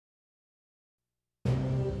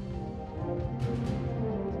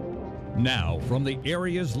Now, from the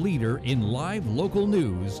area's leader in live local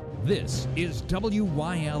news, this is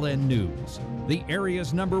WYLN News, the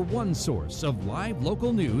area's #1 source of live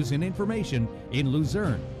local news and information in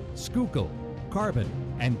Luzerne, Schuylkill, Carbon,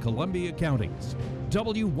 and Columbia counties.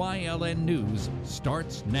 WYLN News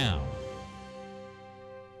starts now.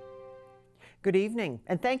 Good evening,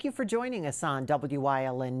 and thank you for joining us on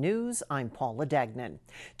WYLN News. I'm Paula Degnan.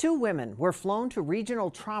 2 women were flown to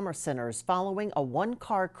regional trauma centers following a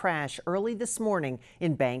one-car crash early this morning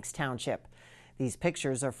in Banks Township. These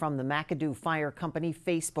pictures are from the McAdoo Fire Company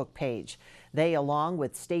Facebook page. They, along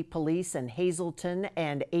with state police and Hazleton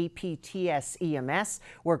and APTS EMS,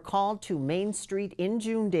 were called to Main Street in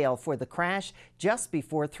Junedale for the crash just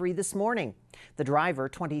before 3 this morning. The driver,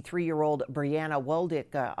 23-year-old Brianna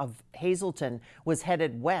Weldick of Hazleton, was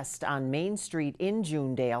headed west on Main Street in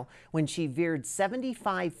Junedale when she veered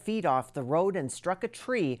 75 feet off the road and struck a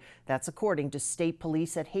tree. That's according to state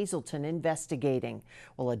police at Hazleton investigating.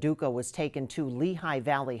 Weldick was taken to Lehigh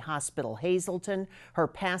Valley Hospital, Hazleton. Her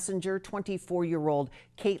passenger, 24-year-old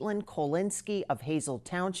Caitlin Kolinsky of Hazel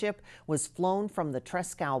Township, was flown from the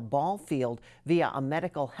Trescow Ball Field via a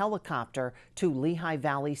medical helicopter to Lehigh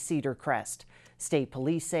Valley Cedar Crest. State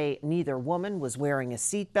police say neither woman was wearing a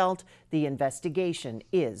seatbelt. The investigation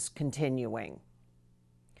is continuing.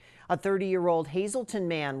 A 30-year-old Hazleton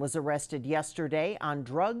man was arrested yesterday on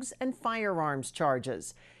drugs and firearms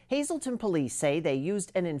charges. Hazleton police say they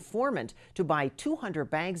used an informant to buy 200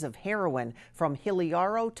 bags of heroin from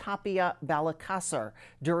Hiliaro Tapia Balakasar.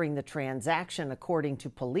 During the transaction, according to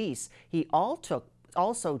police, he also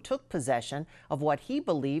took possession of what he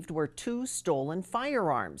believed were 2 stolen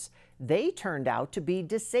firearms. They turned out to be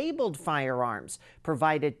disabled firearms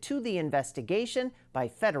provided to the investigation by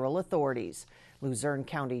federal authorities. Luzerne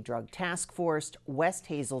County Drug Task Force, West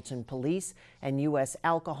Hazleton Police, and U.S.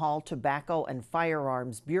 Alcohol, Tobacco, and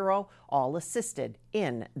Firearms Bureau all assisted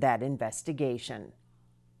in that investigation.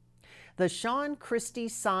 The Sean Christie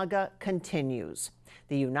saga continues.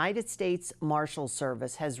 The United States Marshal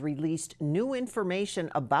Service has released new information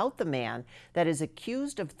about the man that is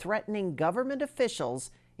accused of threatening government officials,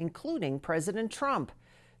 including President Trump.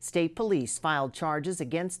 State police filed charges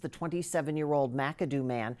against the 27-year-old McAdoo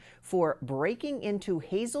man for breaking into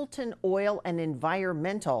Hazleton Oil and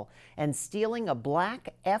Environmental and stealing a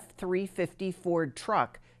black F-350 Ford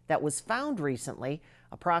truck that was found recently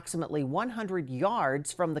approximately 100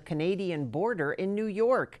 yards from the Canadian border in New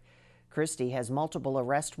York. Christie has multiple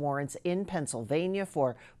arrest warrants in Pennsylvania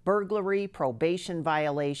for burglary, probation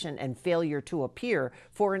violation, and failure to appear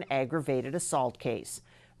for an aggravated assault case.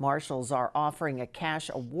 Marshals are offering a cash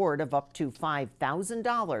award of up to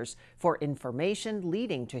 $5,000 for information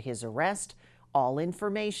leading to his arrest. All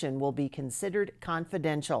information will be considered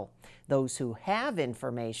confidential. Those who have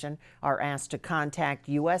information are asked to contact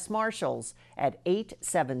U.S. Marshals at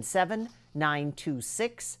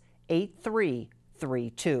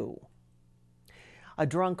 877-926-8332. A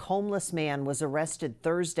drunk homeless man was arrested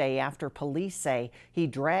Thursday after police say he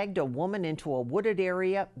dragged a woman into a wooded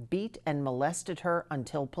area, beat and molested her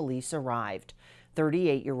until police arrived.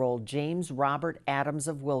 38-year-old James Robert Adams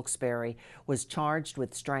of Wilkes-Barre was charged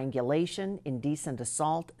with strangulation, indecent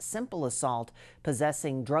assault, simple assault,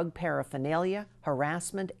 possessing drug paraphernalia,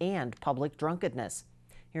 harassment, and public drunkenness.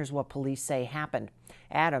 Here's what police say happened.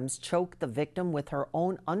 Adams choked the victim with her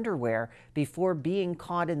own underwear before being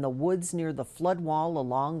caught in the woods near the flood wall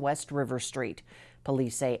along West River Street.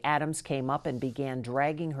 Police say Adams came up and began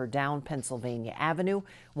dragging her down Pennsylvania Avenue.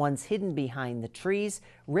 Once hidden behind the trees,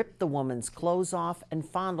 ripped the woman's clothes off and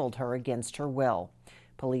fondled her against her will.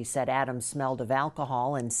 Police said Adams smelled of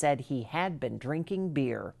alcohol and said he had been drinking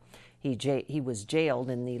beer. He was jailed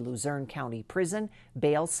in the Luzerne County Prison,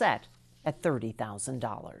 bail set at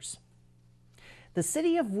 $30,000. The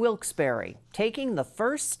city of Wilkes-Barre taking the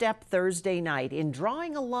first step Thursday night in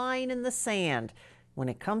drawing a line in the sand when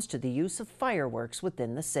it comes to the use of fireworks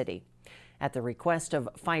within the city. At the request of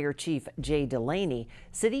Fire Chief Jay Delaney,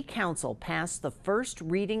 City Council passed the first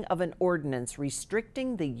reading of an ordinance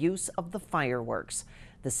restricting the use of the fireworks.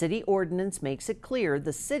 The city ordinance makes it clear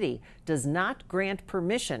the city does not grant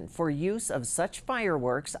permission for use of such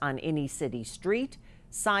fireworks on any city street,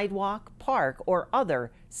 sidewalk, park, or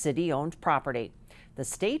other city-owned property. The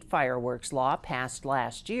state fireworks law passed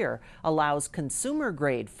last year allows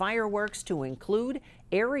consumer-grade fireworks to include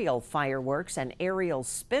aerial fireworks and aerial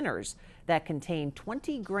spinners that contain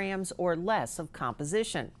 20 grams or less of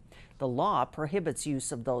composition. The law prohibits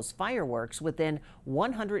use of those fireworks within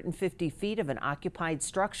 150 feet of an occupied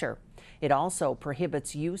structure. It also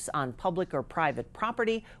prohibits use on public or private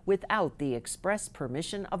property without the express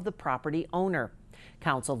permission of the property owner.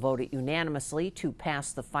 Council voted unanimously to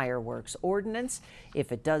pass the fireworks ordinance.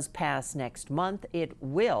 If it does pass next month, it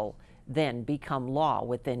will then become law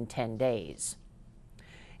within 10 days.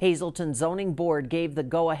 Hazleton Zoning Board gave the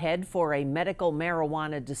go-ahead for a medical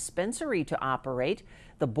marijuana dispensary to operate.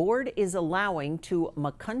 The board is allowing to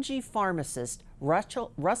Macungie pharmacist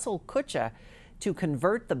Russell Kutcha to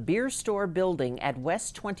convert the beer store building at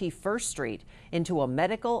West 21st Street into a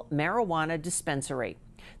medical marijuana dispensary.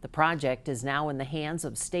 The project is now in the hands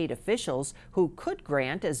of state officials who could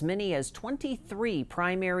grant as many as 23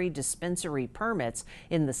 primary dispensary permits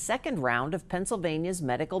in the second round of Pennsylvania's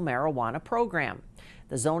medical marijuana program.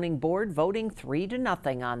 The zoning board voting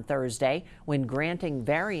 3-0 on Thursday when granting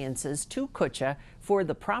variances to Kutcha for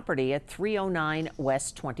the property at 309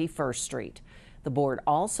 West 21st Street. The board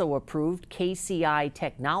also approved KCI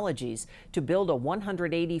Technologies to build a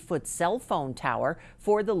 180-foot cell phone tower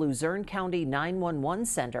for the Luzerne County 911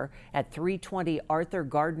 Center at 320 Arthur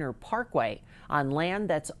Gardner Parkway on land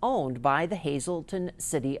that's owned by the Hazleton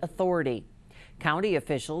City Authority. County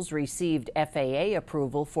officials received FAA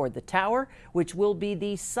approval for the tower, which will be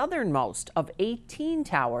the southernmost of 18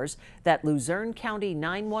 towers that Luzerne County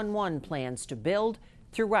 911 plans to build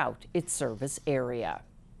throughout its service area.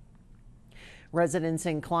 Residents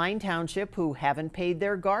in Klein Township who haven't paid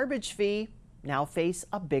their garbage fee now face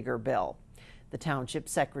a bigger bill. The township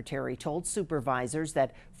secretary told supervisors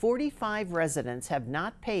that 45 residents have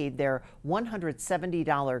not paid their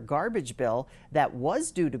 $170 garbage bill that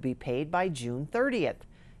was due to be paid by June 30th.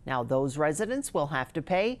 Now those residents will have to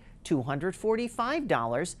pay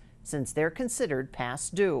 $245 since they're considered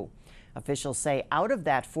past due. Officials say out of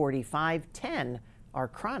that 45, 10 are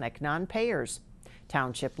chronic non-payers.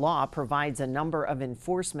 Township law provides a number of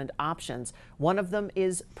enforcement options. One of them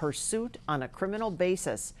is pursuit on a criminal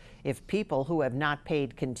basis. If people who have not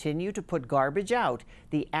paid continue to put garbage out,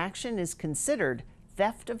 the action is considered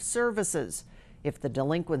theft of services. If the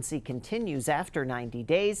delinquency continues after 90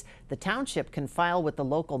 days, the township can file with the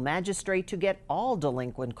local magistrate to get all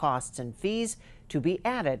delinquent costs and fees to be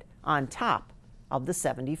added on top of the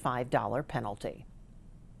 $75 penalty.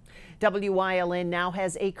 WYLN now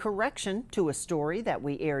has a correction to a story that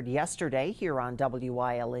we aired yesterday here on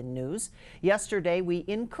WYLN News. Yesterday, we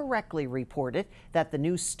incorrectly reported that the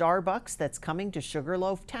new Starbucks that's coming to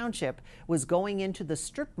Sugarloaf Township was going into the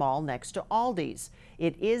strip mall next to Aldi's.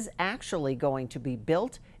 It is actually going to be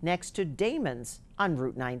built next to Damon's on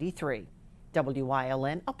Route 93.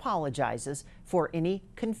 WYLN apologizes for any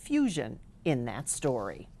confusion in that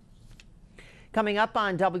story. Coming up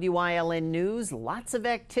on WYLN News, lots of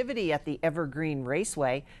activity at the Evergreen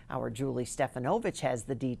Raceway. Our Julie Stefanovich has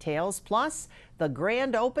the details, plus the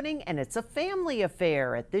grand opening, and it's a family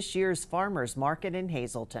affair at this year's Farmers Market in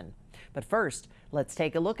Hazleton. But first, let's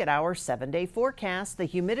take a look at our 7-day forecast. The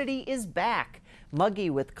humidity is back. Muggy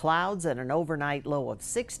with clouds and an overnight low of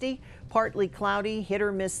 60. Partly cloudy, hit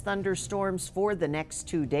or miss thunderstorms for the next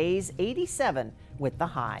 2 days, 87 with the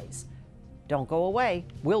highs. Don't go away.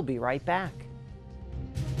 We'll be right back.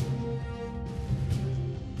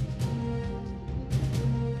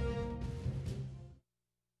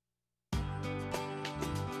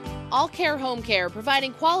 All Care Home Care,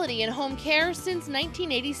 providing quality in home care since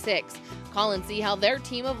 1986. Call and see how their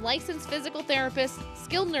team of licensed physical therapists,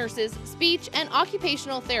 skilled nurses, speech, and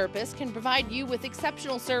occupational therapists can provide you with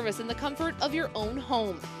exceptional service in the comfort of your own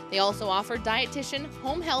home. They also offer dietitian,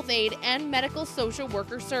 home health aide, and medical social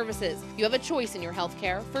worker services. You have a choice in your health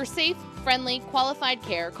care. For safe, friendly, qualified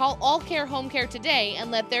care, call All Care Home Care today and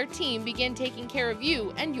let their team begin taking care of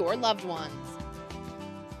you and your loved ones.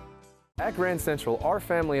 At Grand Central, our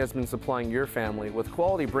family has been supplying your family with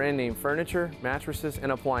quality brand name furniture, mattresses,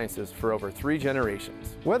 and appliances for over 3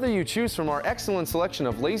 generations. Whether you choose from our excellent selection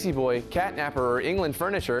of Lazy Boy, Catnapper, or England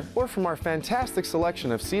furniture, or from our fantastic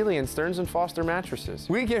selection of Sealy and Stearns & Foster mattresses,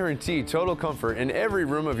 we guarantee total comfort in every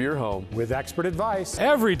room of your home. With expert advice,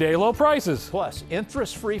 everyday low prices, plus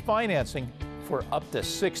interest-free financing for up to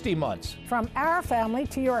 60 months. From our family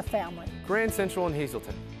to your family. Grand Central in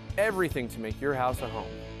Hazleton. Everything to make your house a home.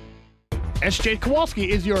 S.J.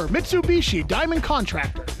 Kowalski is your Mitsubishi Diamond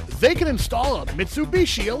contractor. They can install a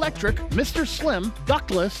Mitsubishi electric Mr. Slim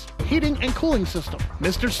ductless heating and cooling system.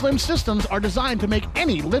 Mr. Slim systems are designed to make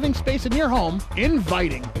any living space in your home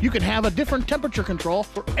inviting. You can have a different temperature control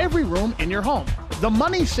for every room in your home. The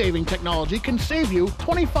money-saving technology can save you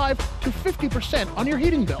 25 to 50% on your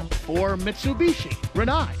heating bill. For Mitsubishi,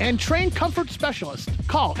 Renai, and trained comfort specialists,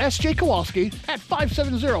 call S.J. Kowalski at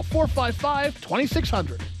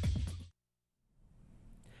 570-455-2600.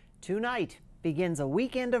 Tonight begins a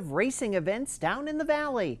weekend of racing events down in the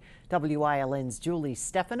valley. WYLN's Julie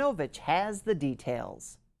Stefanovich has the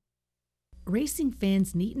details. Racing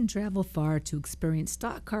fans needn't travel far to experience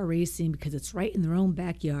stock car racing because it's right in their own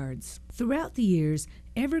backyards. Throughout the years,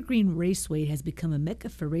 Evergreen Raceway has become a mecca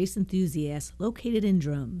for race enthusiasts located in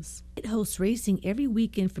Drums. It hosts racing every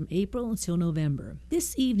weekend from April until November.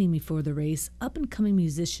 This evening before the race, up-and-coming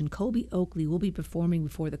musician Colby Oakley will be performing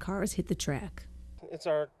before the cars hit the track. It's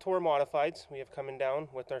our Tour Modifieds we have coming down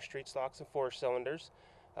with our street stocks and 4-cylinders.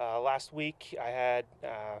 Last week I had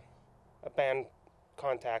a band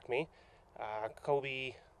contact me.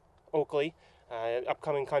 Colby Oakley,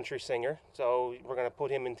 upcoming country singer. So we're going to put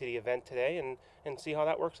him into the event today and see how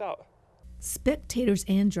that works out. Spectators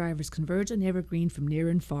and drivers converge on Evergreen from near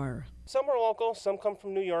and far. Some are local, some come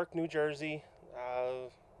from New York, New Jersey. A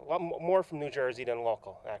lot more from New Jersey than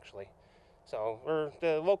local, actually. So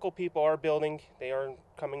the local people are building, they are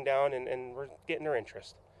coming down, and we're getting their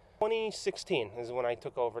interest. 2016 is when I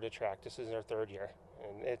took over the track. This is our third year,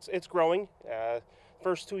 and it's growing.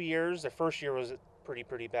 First 2 years, the first year was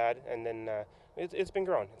pretty bad, and then it's been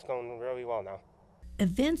growing. It's going really well now.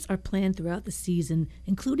 Events are planned throughout the season,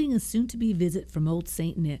 including a soon-to-be visit from Old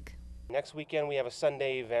St. Nick. Next weekend we have a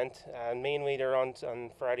Sunday event. Mainly they're on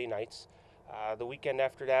Friday nights. The weekend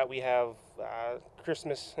after that we have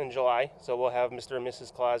Christmas in July, so we'll have Mr. and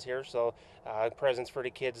Mrs. Claus here, so presents for the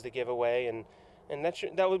kids to give away, and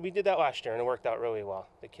we did that last year, and it worked out really well.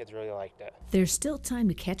 The kids really liked it. There's still time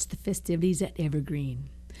to catch the festivities at Evergreen.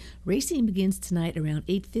 Racing begins tonight around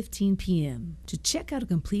 8:15 p.m. To check out a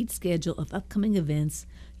complete schedule of upcoming events,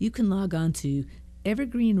 you can log on to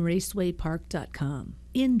evergreenracewaypark.com.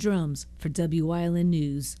 In Drums for Wyln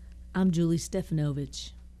News, I'm Julie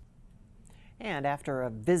Stefanovich. And after a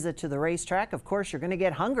visit to the racetrack, of course, you're going to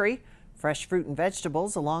get hungry. Fresh fruit and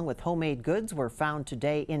vegetables along with homemade goods were found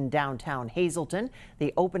today in downtown Hazleton,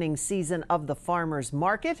 the opening season of the Farmers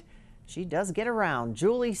Market. She does get around.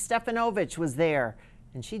 Julie Stefanovich was there,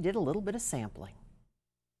 and she did a little bit of sampling.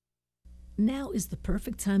 Now is the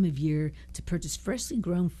perfect time of year to purchase freshly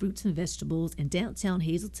grown fruits and vegetables, and downtown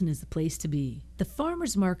Hazleton is the place to be. The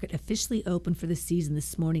Farmers Market officially opened for the season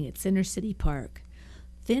this morning at Center City Park.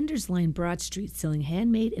 Vendors line Broad Street selling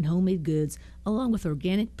handmade and homemade goods, along with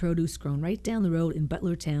organic produce grown right down the road in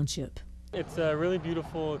Butler Township. It's a really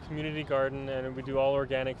beautiful community garden, and we do all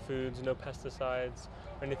organic foods, no pesticides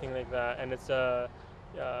or anything like that. And it's a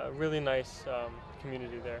really nice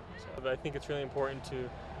community there. So I think it's really important to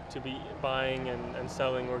be buying and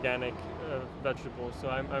selling organic vegetables. So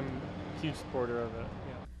I'm a huge supporter of it.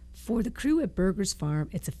 Yeah. For the crew at Burger's Farm,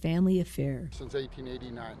 it's a family affair. Since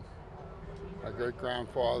 1889. My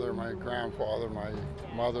great-grandfather, my grandfather, my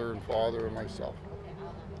mother and father, and myself.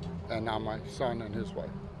 And now my son and his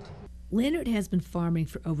wife. Leonard has been farming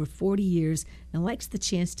for over 40 years and likes the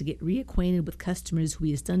chance to get reacquainted with customers who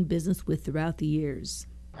he has done business with throughout the years.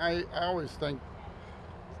 I always think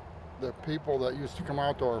the people that used to come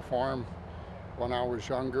out to our farm when I was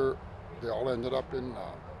younger, they all ended up in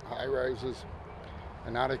high-rises.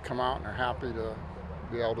 And now they come out and are happy to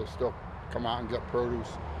be able to still come out and get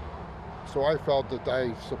produce. So I felt that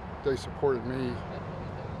they supported me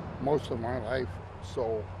most of my life,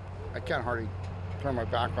 so I can't hardly turn my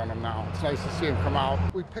back on them now. It's nice to see them come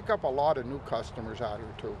out. We pick up a lot of new customers out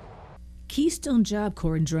here too. Keystone Job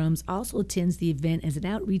Corps in Drums also attends the event as an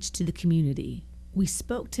outreach to the community. We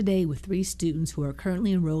spoke today with 3 students who are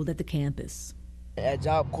currently enrolled at the campus. At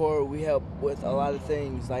Job Corps, we help with a lot of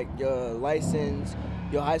things like your license,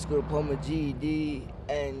 your high school diploma, GED,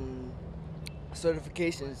 and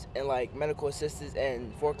certifications and like medical assistance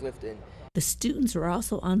and forklifting. The students are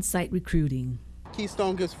also on-site recruiting.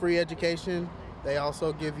 Keystone gives free education. They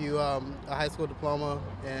also give you a high school diploma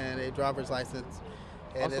and a driver's license.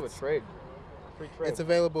 And also a trade. Free trade. It's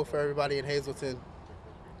available for everybody in Hazleton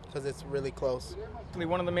because it's really close.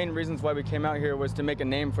 One of the main reasons why we came out here was to make a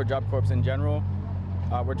name for Job Corps in general.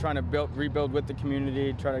 We're trying to rebuild with the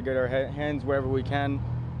community, try to get our hands wherever we can.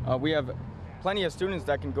 We have plenty of students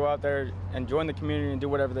that can go out there and join the community and do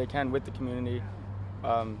whatever they can with the community.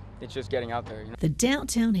 It's just getting out there. You know? The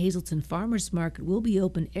downtown Hazleton Farmers Market will be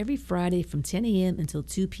open every Friday from 10 a.m. until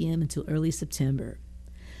 2 p.m. until early September.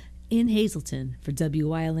 In Hazleton, for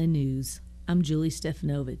WYLN News, I'm Julie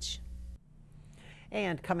Stefanovich.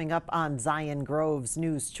 And coming up on Zion Grove's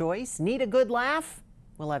News Choice, need a good laugh?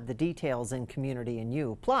 We'll have the details in Community and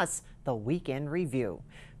You, plus the weekend review.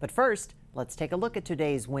 But first, let's take a look at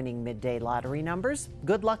today's winning midday lottery numbers.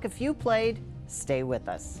 Good luck if you played. Stay with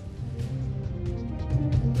us.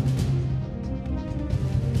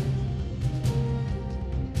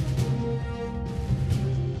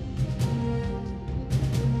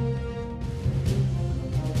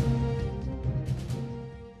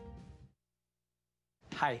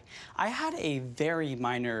 Hi. I had a very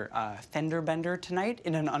minor fender bender tonight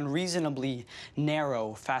in an unreasonably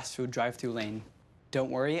narrow fast food drive-through lane.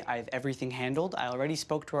 Don't worry, I have everything handled. I already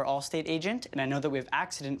spoke to our Allstate agent, and I know that we have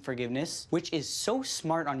accident forgiveness, which is so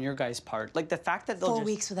smart on your guys' part. Like the fact that they'll 4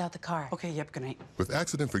 weeks without the car. Okay, yep, good night. With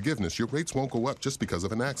accident forgiveness, your rates won't go up just because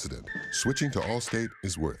of an accident. Switching to Allstate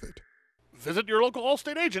is worth it. Visit your local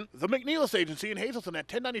Allstate agent, the McNeilis Agency in Hazleton at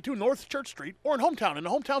 1092 North Church Street, or in Hometown in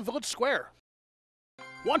the Hometown Village Square.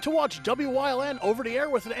 Want to watch WYLN over the air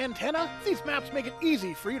with an antenna? These maps make it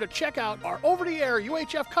easy for you to check out our over-the-air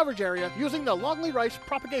UHF coverage area using the Longley-Rice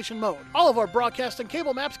propagation mode. All of our broadcast and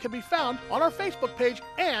cable maps can be found on our Facebook page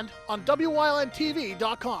and on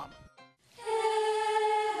WYLNTV.com.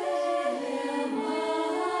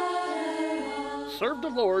 Serve the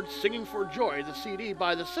Lord, Singing for Joy, the CD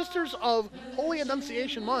by the Sisters of Holy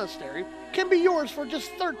Annunciation Monastery, can be yours for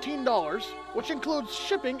just $13, which includes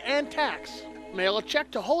shipping and tax. Mail a check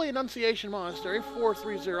to Holy Annunciation Monastery,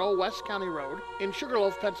 430 West County Road in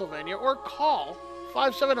Sugarloaf, Pennsylvania, or call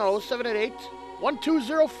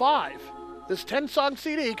 570-788-1205. This 10-song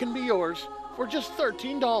CD can be yours for just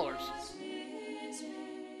 $13.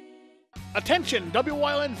 Attention,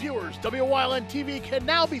 WYLN viewers! WYLN TV can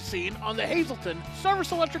now be seen on the Hazleton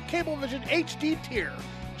Service Electric Cablevision HD tier,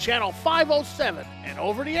 channel 507, and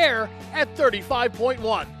over the air at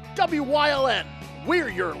 35.1. WYLN, we're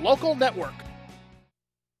your local network.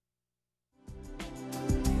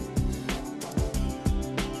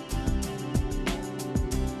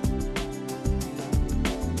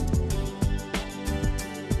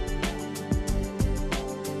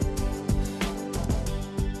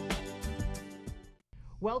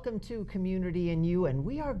 Welcome to Community and You, and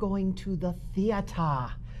we are going to the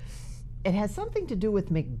theater. It has something to do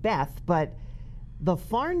with Macbeth, but the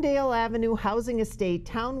Farndale Avenue Housing Estate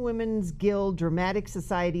Town Women's Guild Dramatic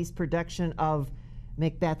Society's production of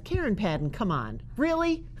Macbeth. Karen Padden, come on.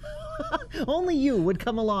 Really? Only you would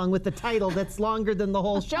come along with the title that's longer than the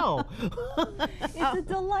whole show. It's a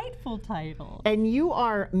delightful title. And you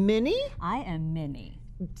are Minnie? I am Minnie.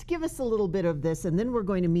 Give us a little bit of this, and then we're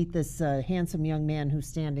going to meet this handsome young man who's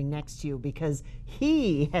standing next to you, because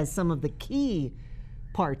he has some of the key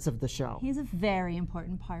parts of the show. He's a very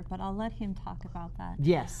important part, but I'll let him talk about that.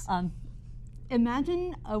 Yes.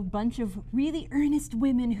 Imagine a bunch of really earnest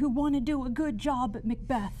women who want to do a good job at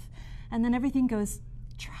Macbeth, and then everything goes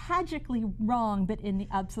tragically wrong, but in the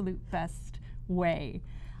absolute best way.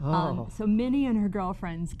 So Minnie and her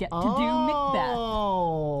girlfriends get to do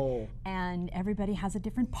Macbeth. And everybody has a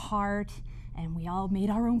different part, and we all made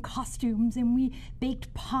our own costumes, and we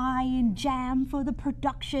baked pie and jam for the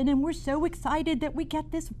production, and we're so excited that we get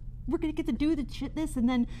this. We're gonna get to do this, and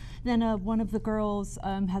then one of the girls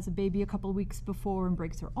has a baby a couple of weeks before and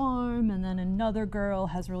breaks her arm, and then another girl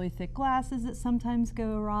has really thick glasses that sometimes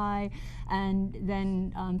go awry, and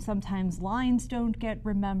then sometimes lines don't get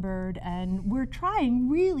remembered, and we're trying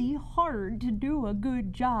really hard to do a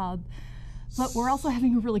good job, but we're also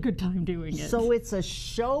having a really good time doing it. So it's a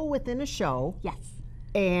show within a show. Yes.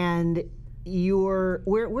 And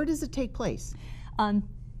where does it take place?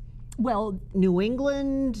 Well, New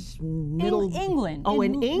England, England. Oh,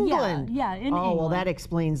 in England. Yeah, in England. Oh, well, that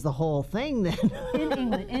explains the whole thing then. In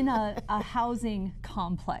England, in a housing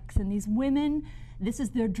complex, and these women, this is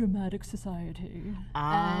their dramatic society,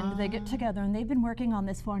 and they get together, and they've been working on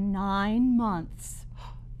this for 9 months.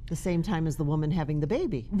 The same time as the woman having the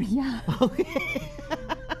baby. Yeah. Okay.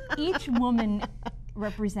 Each woman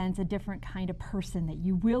represents a different kind of person that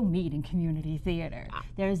you will meet in community theater.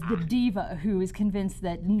 There's the diva who is convinced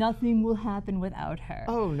that nothing will happen without her.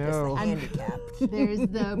 Oh no. Handicapped. There's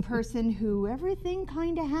the person who everything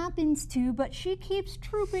kind of happens to, but she keeps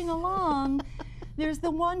trooping along. There's the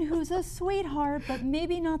one who's a sweetheart, but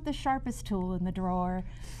maybe not the sharpest tool in the drawer.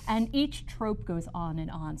 And each trope goes on and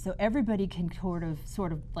on. So everybody can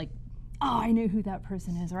sort of like, oh, I know who that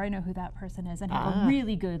person is, or I know who that person is, and have a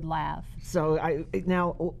really good laugh. So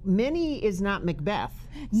now, Minnie is not Macbeth.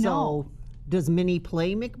 No. So does Minnie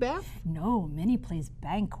play Macbeth? No, Minnie plays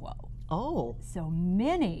Banquo. Oh. So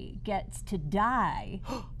Minnie gets to die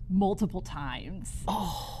multiple times.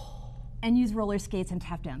 And use roller skates and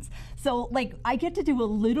tap dance. So like, I get to do a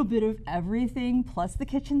little bit of everything, plus the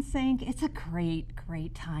kitchen sink. It's a great,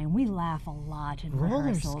 great time. We laugh a lot in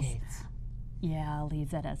rehearsals. Roller skates. Yeah, I'll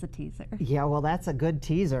leave that as a teaser. Yeah, well, that's a good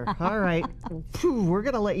teaser. All right. Phew, we're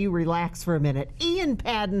going to let you relax for a minute. Ian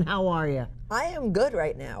Padden, how are you? I am good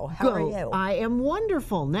right now. How are you? I am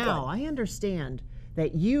wonderful. Now, I understand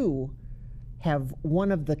that you have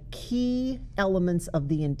one of the key elements of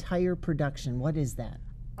the entire production. What is that?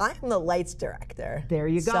 I'm the lights director. There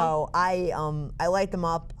you go. So I light them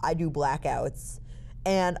up, I do blackouts,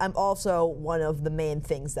 And I'm also one of the main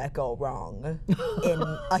things that go wrong in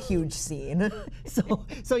a huge scene.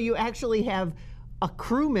 So you actually have a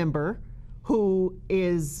crew member who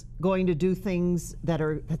is going to do things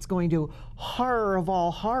that's going to, horror of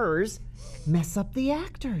all horrors, mess up the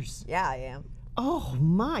actors. Yeah, I am. Oh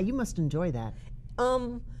my, you must enjoy that.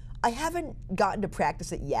 I haven't gotten to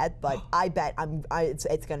practice it yet, but I bet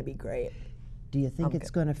it's going to be great. Do you think it's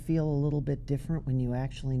going to feel a little bit different when you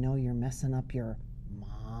actually know you're messing up your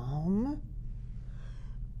mom?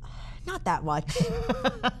 Not that much.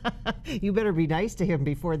 You better be nice to him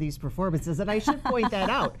before these performances. And I should point that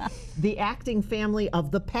out. The acting family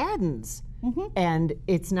of the Paddens. And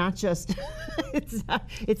it's not just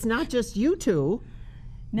it's not just you two.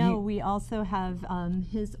 No, we also have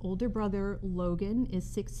his older brother, Logan, is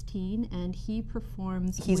 16, and he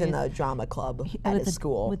performs He's in the drama club at his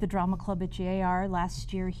school. With the drama club at JAR.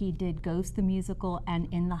 Last year he did Ghost the Musical and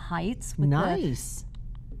In the Heights. With nice.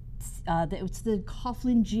 It's the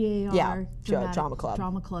Coughlin JAR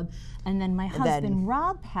drama club. And then my husband,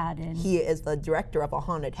 Rob Padden. He is the director of a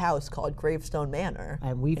haunted house called Gravestone Manor.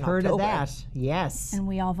 And we've heard of that, yes. And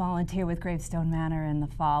we all volunteer with Gravestone Manor in the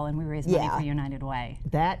fall, and we raise money for United Way.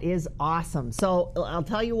 That is awesome. So I'll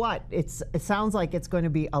tell you what, it sounds like it's going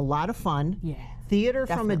to be a lot of fun. Yeah. Theater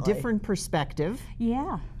from a different perspective.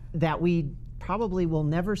 Yeah. That we probably will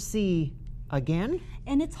never see again.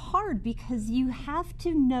 And it's hard because you have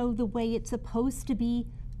to know the way it's supposed to be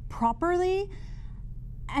properly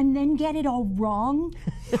and then get it all wrong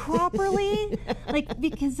properly.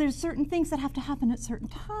 Because there's certain things that have to happen at certain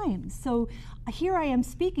times. So here I am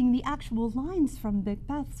speaking the actual lines from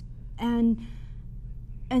Macbeth, and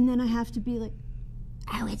then I have to be like,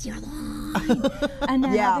 oh, it's your line. And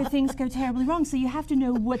then other things go terribly wrong. So you have to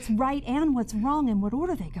know what's right and what's wrong and what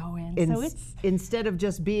order they go in. So it's instead of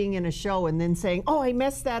just being in a show and then saying, oh, I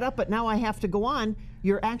messed that up, but now I have to go on,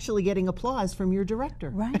 you're actually getting applause from your director.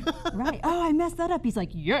 Right. Oh, I messed that up. He's like,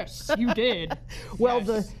 yes, you did. Well,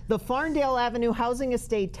 the Farndale Avenue Housing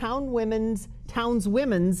Estate Town's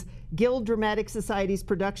Women's Guild Dramatic Society's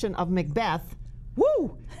production of Macbeth,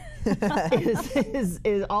 woo! is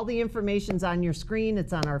all the information's on your screen.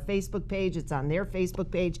 It's on our Facebook page. It's on their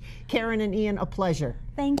Facebook page. Karen and Ian, a pleasure.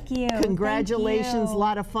 Thank you. Congratulations. Thank you. A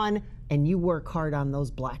lot of fun. And you work hard on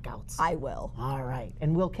those blackouts. I will. All right.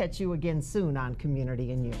 And we'll catch you again soon on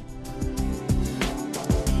Community and You.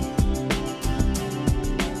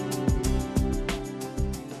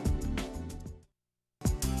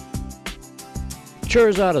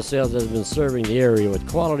 Chur's Auto Sales has been serving the area with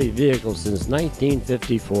quality vehicles since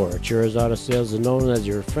 1954. Chur's Auto Sales is known as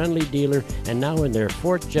your friendly dealer and now in their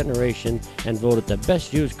 4th generation and voted the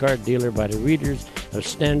best used car dealer by the readers of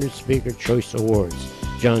Standard Speaker Choice Awards.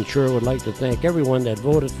 John Chur would like to thank everyone that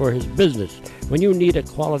voted for his business. When you need a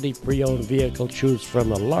quality pre-owned vehicle, choose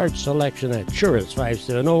from a large selection at Chur's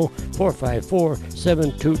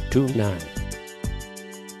 570-454-7229.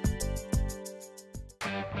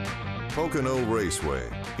 Pocono Raceway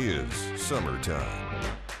is summertime,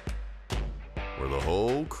 where the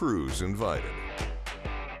whole crew's invited,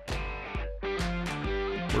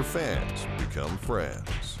 where fans become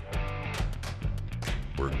friends,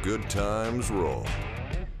 where good times roll,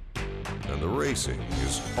 and the racing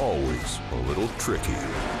is always a little tricky.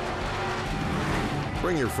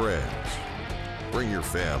 Bring your friends, bring your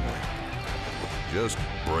family, just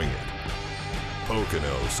bring it,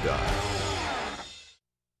 Pocono style.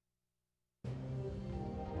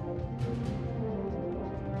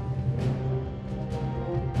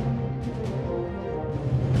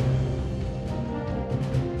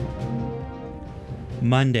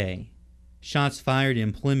 Monday, shots fired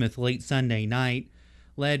in Plymouth late Sunday night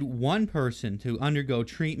led one person to undergo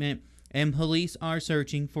treatment, and police are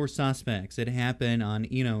searching for suspects. It happened on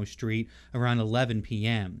Eno Street around 11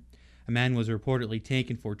 p.m. A man was reportedly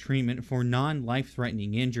taken for treatment for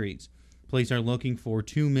non-life-threatening injuries. Police are looking for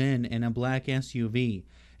 2 men in a black SUV.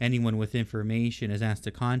 Anyone with information is asked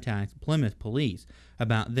to contact Plymouth Police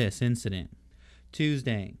about this incident.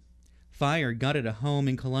 Tuesday, fire gutted a home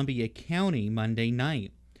in Columbia County Monday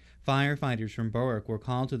night. Firefighters from Berwick were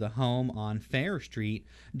called to the home on Fair Street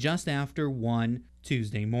just after 1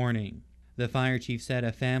 Tuesday morning. The fire chief said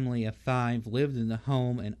a family of 5 lived in the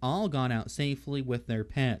home and all got out safely with their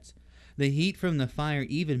pets. The heat from the fire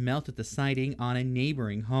even melted the siding on a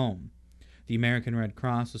neighboring home. The American Red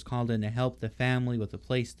Cross was called in to help the family with a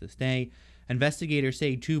place to stay. Investigators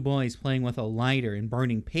say 2 boys playing with a lighter and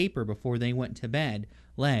burning paper before they went to bed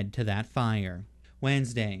led to that fire.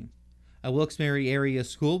 Wednesday, a Wilkes-Barre area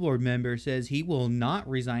school board member says he will not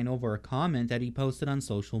resign over a comment that he posted on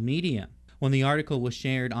social media. When the article was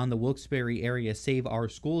shared on the Wilkes-Barre Area Save Our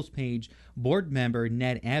Schools page, board member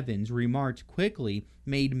Ned Evans remarked quickly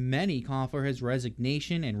made many call for his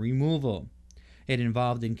resignation and removal. It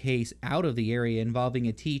involved a case out of the area involving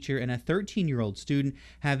a teacher and a 13-year-old student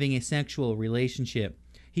having a sexual relationship.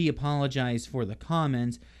 He apologized for the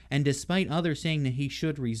comments, and despite others saying that he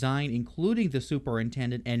should resign, including the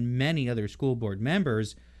superintendent and many other school board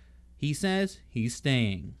members, he says he's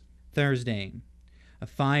staying. Thursday. A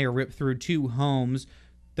fire ripped through 2 homes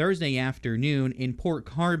Thursday afternoon in Port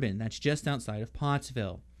Carbon, that's just outside of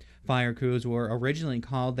Pottsville. Fire crews were originally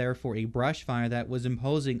called there for a brush fire that was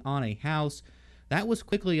imposing on a house that was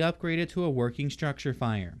quickly upgraded to a working structure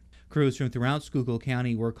fire. Crews from throughout Schuylkill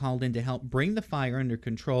County were called in to help bring the fire under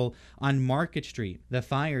control on Market Street. The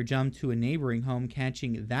fire jumped to a neighboring home,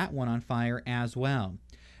 catching that one on fire as well.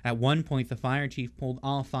 At one point, the fire chief pulled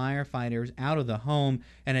all firefighters out of the home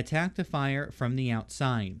and attacked the fire from the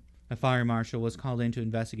outside. A fire marshal was called in to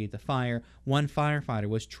investigate the fire. One firefighter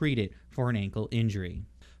was treated for an ankle injury.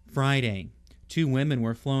 Friday. 2 women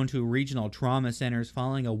were flown to regional trauma centers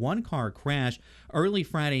following a 1-car crash early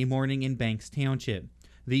Friday morning in Banks Township.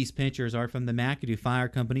 These pictures are from the McAdoo Fire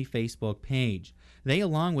Company Facebook page. They,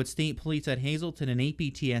 along with state police at Hazleton and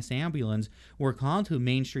APTS ambulance, were called to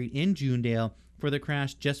Main Street in Junedale for the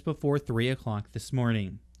crash just before 3 o'clock this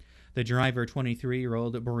morning. The driver,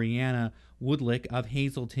 23-year-old Brianna Woodlick of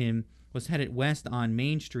Hazleton, was headed west on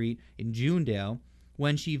Main Street in Junedale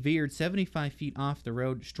when she veered 75 feet off the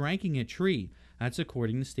road, striking a tree. That's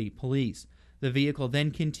according to state police. The vehicle then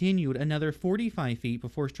continued another 45 feet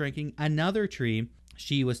before striking another tree.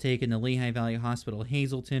 She was taken to Lehigh Valley Hospital,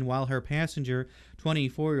 Hazleton, while her passenger,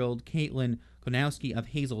 24-year-old Caitlin Konowski of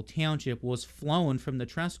Hazel Township, was flown from the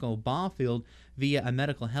Tresco ball field via a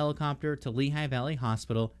medical helicopter to Lehigh Valley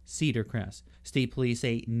Hospital, Cedar Crest. State police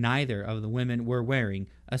say neither of the women were wearing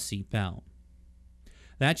a seatbelt.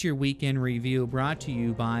 That's your weekend review, brought to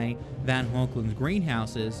you by Van Hoeklen's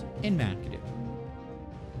Greenhouses in McAdoo.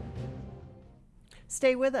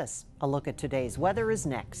 Stay with us. A look at today's weather is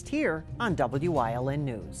next here on WYLN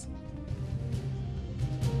News.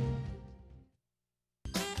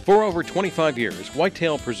 For over 25 years,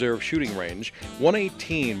 Whitetail Preserve Shooting Range,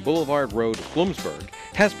 118 Boulevard Road, Bloomsburg,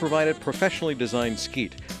 has provided professionally designed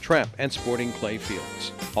skeet, trap, and sporting clay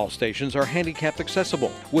fields. All stations are handicap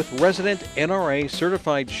accessible, with resident NRA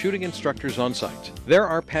certified shooting instructors on site. There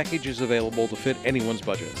are packages available to fit anyone's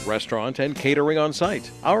budget, restaurant and catering on site.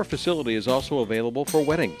 Our facility is also available for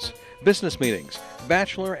weddings, business meetings,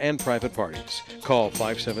 bachelor and private parties. Call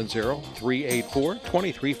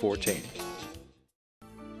 570-384-2314.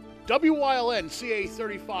 WYLN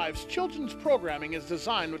CA35's children's programming is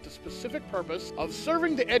designed with the specific purpose of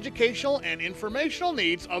serving the educational and informational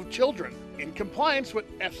needs of children. In compliance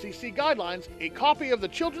with FCC guidelines, a copy of the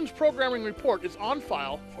Children's Programming Report is on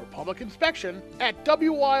file for public inspection at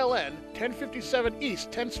WYLN 1057 East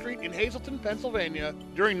 10th Street in Hazleton, Pennsylvania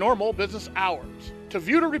during normal business hours. To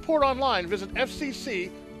view the report online, visit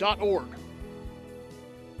fcc.org.